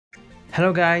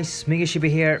Hello guys, MikuChibi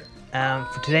here, and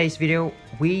for today's video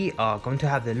we are going to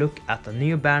have a look at the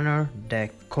new banner, the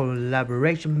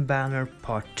collaboration banner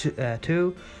part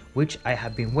 2, which I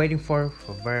have been waiting for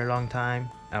a very long time,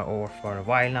 or for a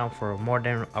while now, for more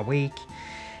than a week.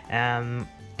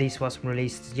 This was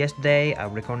released yesterday. I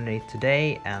recorded it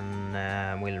today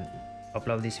and will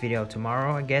upload this video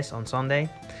tomorrow, I guess, on Sunday.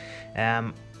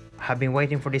 Have been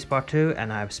waiting for this part 2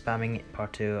 and I'm spamming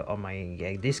part 2 on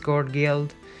my Discord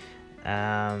guild.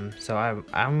 So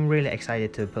I'm really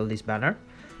excited to pull this banner.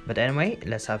 But anyway,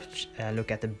 let's have a look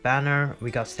at the banner.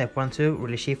 We got step 1, 2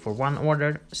 release sheet for 1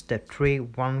 order, step 3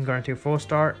 1 guaranteed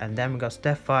 4-star, and then we got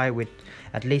step 5 with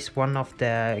at least one of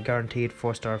the guaranteed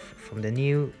 4-star from the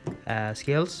new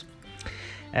skills.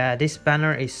 This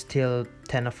banner is till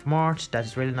 10th of March.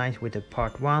 That's really nice with the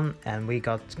part 1, and we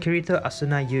got Kirito,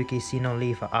 Asuna, Yuki, Sino,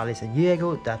 Leafa, Alice and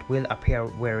Diego that will appear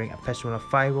wearing a Persona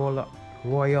 5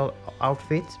 royal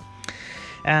outfit.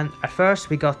 And at first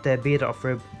we got the Beat of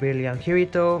Rebellion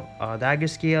Kirito, our dagger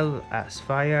skill as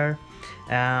fire,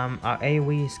 our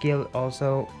AoE skill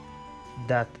also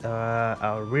that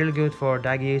are really good for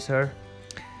dagger user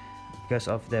because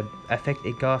of the effect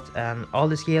it got, and all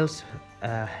the skills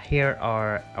here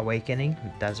are awakening.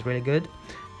 That's really good.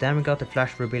 Then we got the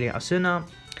Flash Rebellion Asuna,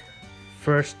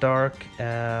 first dark,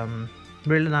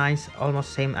 really nice,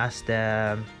 almost same as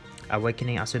the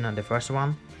awakening Asuna, the first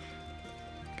one,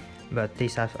 but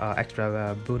these have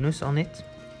extra bonus on it.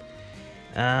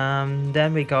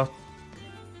 Then we got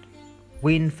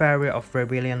Wind Fairy of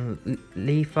Rebellion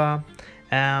Leafa.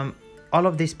 All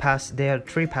of these pass, there are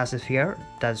 3 passes here.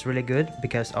 That's really good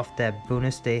because of the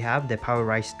bonus they have, the Power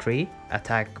Rise 3,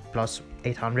 attack plus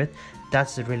 800.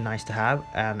 That's really nice to have,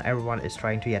 and everyone is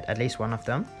trying to get at least one of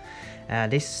them.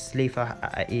 This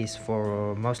Leafa is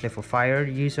for mostly for fire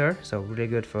user, so really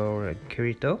good for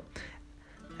Kirito.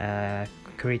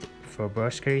 For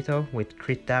burst Kirito with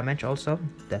crit damage also.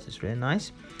 That is really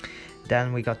nice.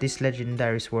 Then we got this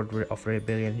legendary sword of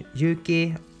Rebellion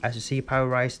Yuki. As you see, power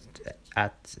rise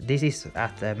at this is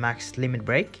at the max limit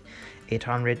break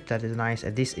 800. That is nice.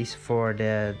 And this is for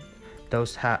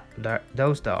those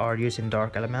that are using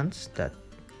dark elements. That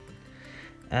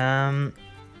then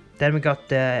we got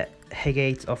the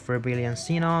Hegate of Rebellion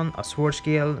Xenon, a sword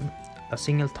skill, a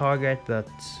single target, but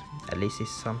at least it's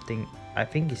something. I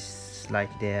think it's like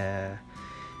that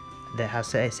has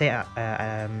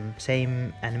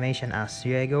same animation as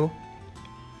Diego.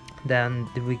 Then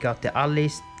we got the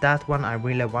Alice. That one I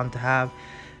really want to have.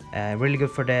 Really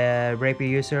good for the rapier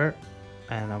user,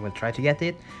 and I will try to get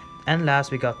it. And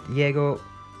last we got Diego,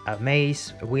 a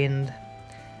mace, wind,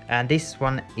 and this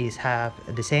one have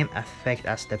the same effect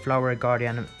as the Flower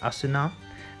Guardian Asuna,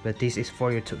 but this is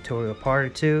for your tutorial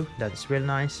part 2. That's really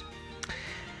nice.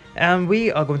 And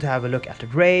we are going to have a look at the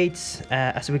rates.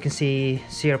 As we can see,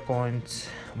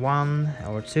 0.1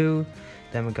 or 2.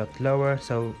 Then we got lower,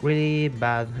 so really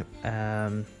bad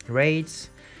rates.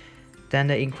 Then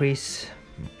the increase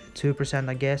 2%,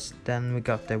 I guess. Then we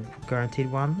got the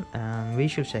guaranteed one, and we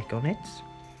should check on it.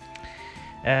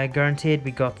 Guaranteed,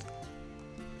 we got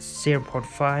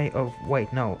 0.5 of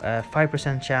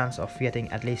 5% chance of getting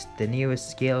at least the newest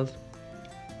skill,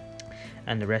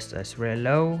 and the rest is really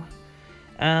low.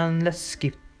 And let's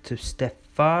skip to step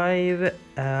 5.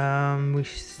 We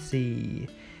see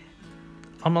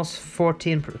almost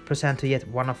 14% to get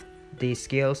one of these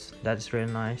skills. That is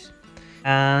really nice.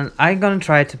 And I'm gonna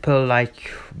try to pull like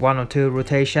 1 or 2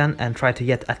 rotation and try to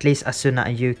get at least Asuna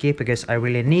and Yuki because I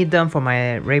really need them for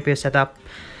my rapier setup.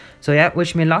 So yeah,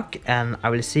 wish me luck, and I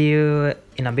will see you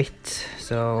in a bit.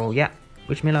 So yeah,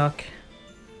 wish me luck.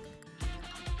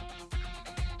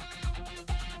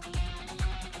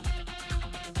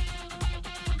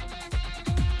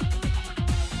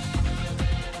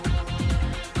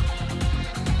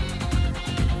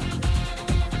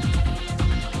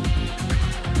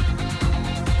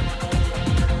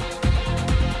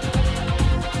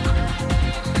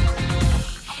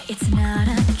 It's not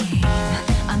a game,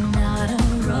 I'm not a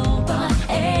robot,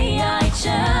 AI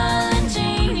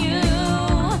challenging you.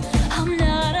 I'm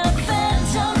not a fan.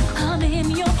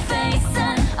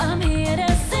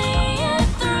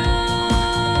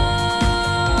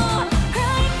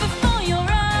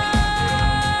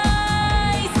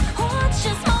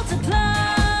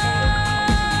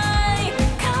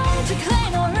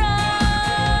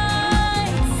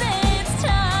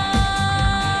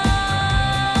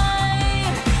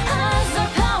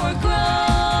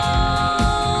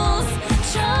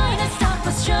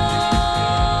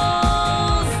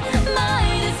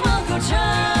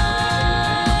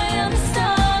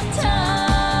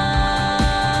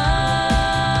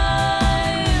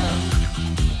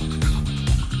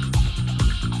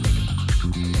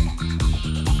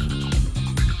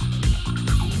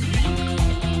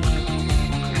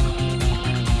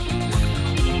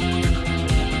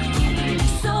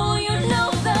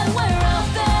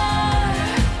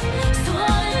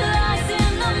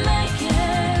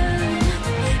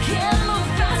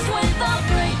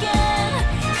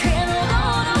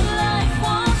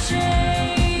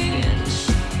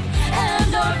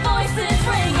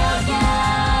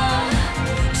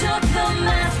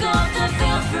 mask off to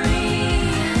feel free.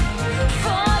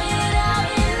 Falling out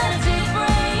in the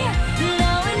debris.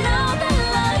 Now we know that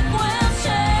life will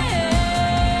change.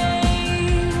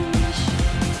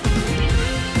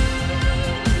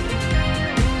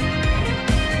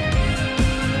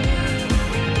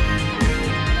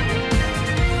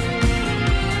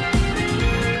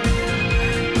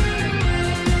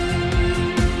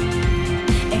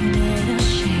 Ain't it a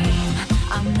shame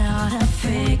I'm not a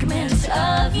figment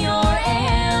of your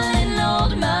alien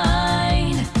old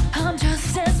mind? I'm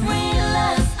just as real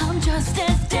as, I'm just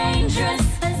as dangerous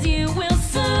as you will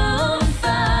soon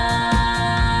find.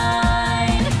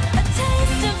 A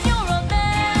taste of your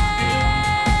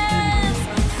romance,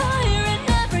 fire in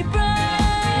every breath,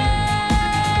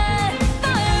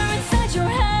 fire inside your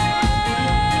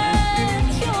head,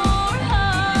 your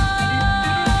heart.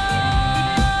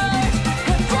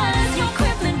 But does your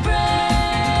crippling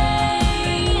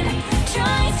brain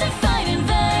tries to fight in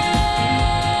vain?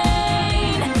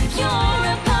 You're a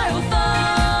pyro fall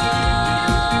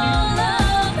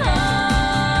apart.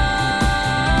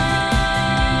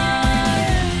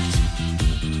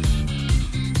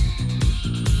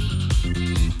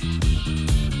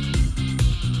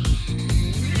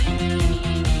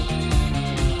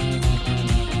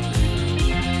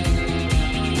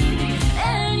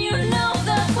 And you know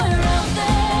that we're out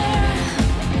there,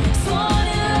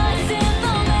 swatted lies in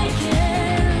the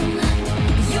making.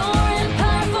 You're in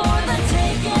power for the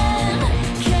taking.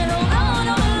 Can't hold on,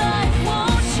 our life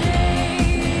won't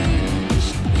change.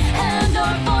 And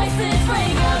our voices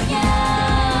ring out,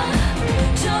 yeah.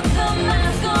 Took the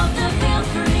mask off to feel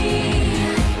free.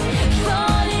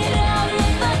 Fought it out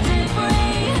in the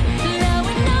debris. Now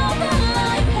we know that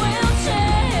life will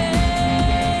change.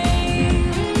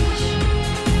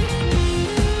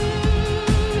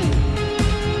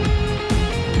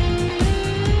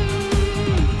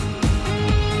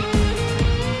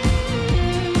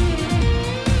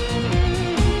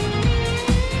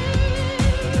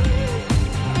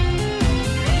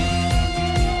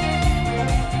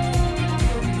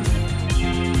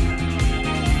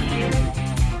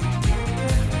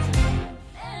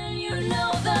 And you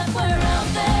know that we're out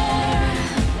there,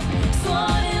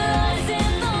 swatted lies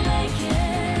in the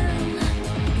making.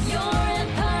 You're in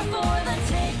power for the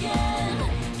taking.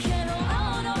 Can't hold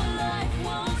on, our life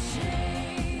won't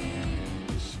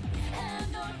change.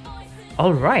 And our voices.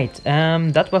 Alright,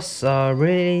 that was a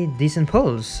really decent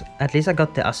pulls. At least I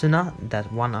got the Asuna,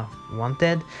 that one I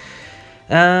wanted.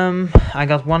 I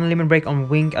got one limit break on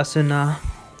Wing Asuna.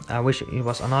 I wish it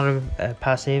was another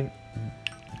passive.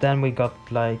 Then we got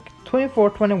like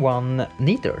 24-21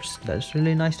 Neaters. That's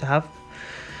really nice to have.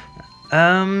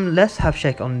 Let's have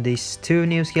check on these two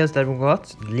new skills that we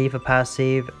got. Leave a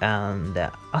passive and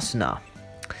Asuna.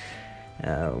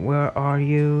 Where are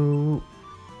you?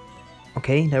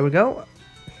 Okay, there we go.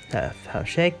 Have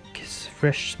check.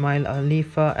 Fresh Smile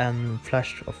Alifa and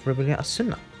Flash of Rebellion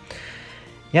Asuna.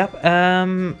 Yep,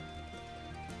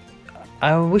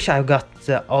 I wish I got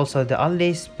also the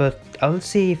AmaLees, but I'll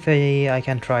see if I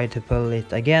can try to pull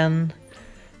it again.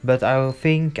 But I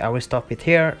think I will stop it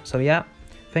here. So yeah,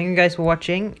 thank you guys for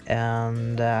watching,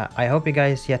 and I hope you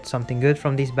guys get something good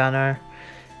from this banner.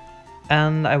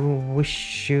 And I will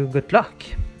wish you good luck,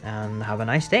 and have a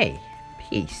nice day.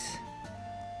 Peace.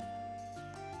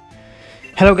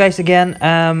 Hello guys again,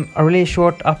 a really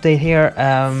short update here.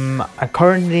 I'm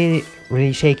currently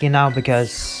really shaky now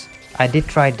because I did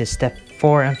try the step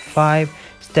 4 and 5.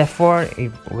 Step 4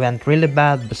 it went really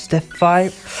bad, but step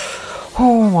 5,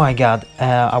 oh my god,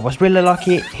 I was really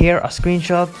lucky. Here a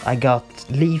screenshot, I got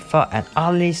Lifa and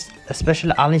AmaLees,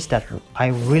 especially AmaLees that I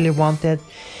really wanted.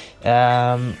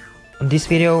 In this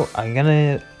video I'm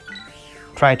gonna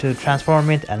try to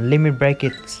transform it and limit break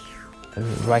it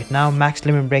right now, max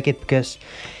limit break it, because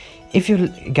if you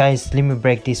guys limit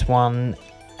break this one,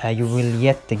 you will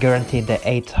get the guaranteed the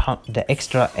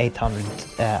extra 800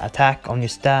 attack on your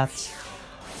stats.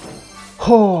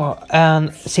 Oh,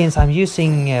 and since I'm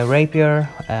using rapier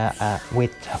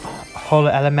with hollow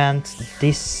element,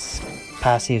 this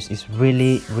passive is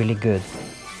really good.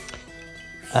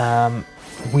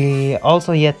 We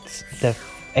also get the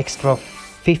extra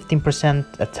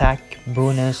 15% attack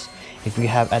bonus if you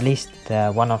have at least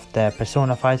one of the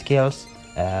Persona 5 skills,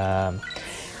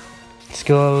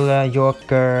 Skull,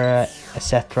 Yorker,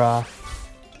 etc.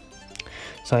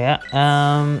 So yeah,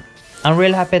 I'm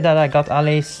really happy that I got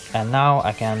AmaLees, and now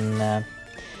I can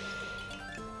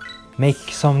make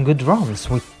some good runs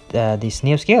with these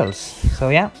new skills. So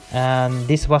yeah,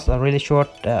 this was a really short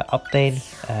update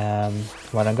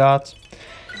what I got,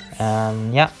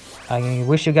 and yeah, I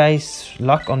wish you guys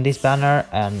luck on this banner,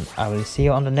 and I will see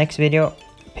you on the next video.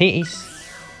 Peace.